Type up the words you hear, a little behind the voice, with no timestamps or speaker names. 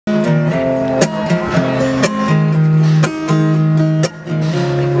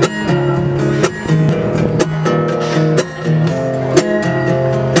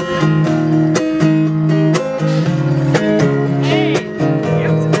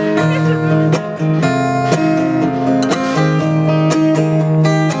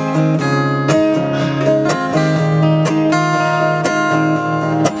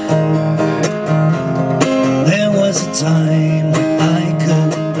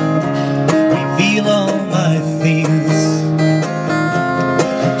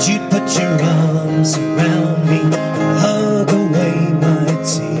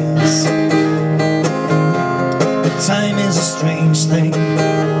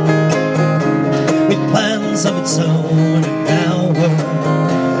ways of its own, and now we're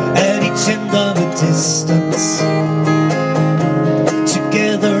at each end of a distance,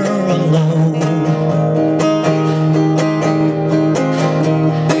 together alone.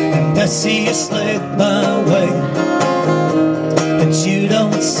 And I see you slip my way, but you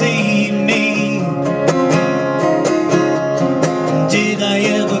don't see me. Did I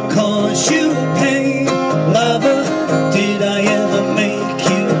ever cause you pain, lover? Did I ever make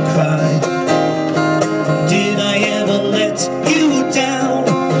you cry? Did I ever let you down,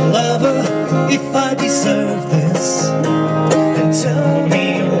 lover? If I deserve this, then tell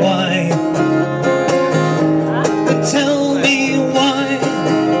me why. Then tell me why.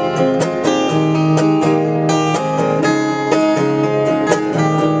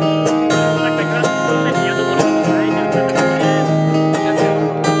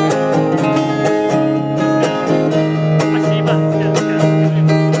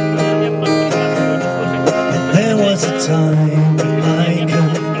 There was a time when I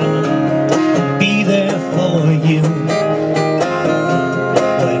could be there for you.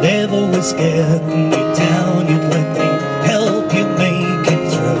 Whatever was getting you down, you'd let me help you make it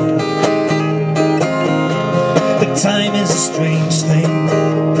through. But time is a strange thing,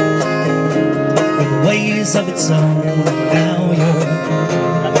 with ways of its own. Now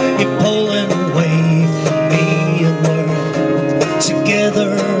you're pulling away from me, and we're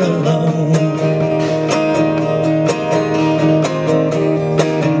together alone.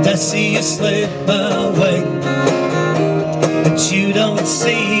 I see you slip away, but you don't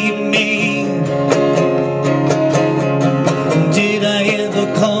see me. Did I ever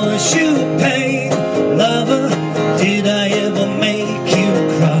cause you pain, lover? Did I ever make you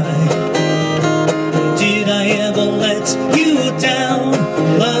cry? Did I ever let you down,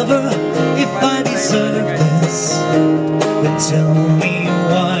 lover? If I deserve this, then tell me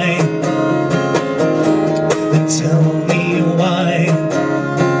why. Then tell me why.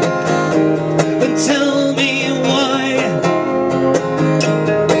 Tell me why.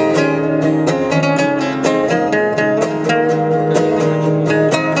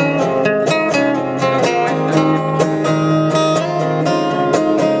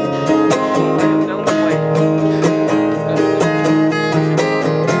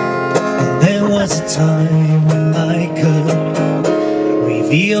 There was a time when I could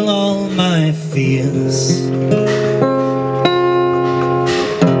reveal all my fears.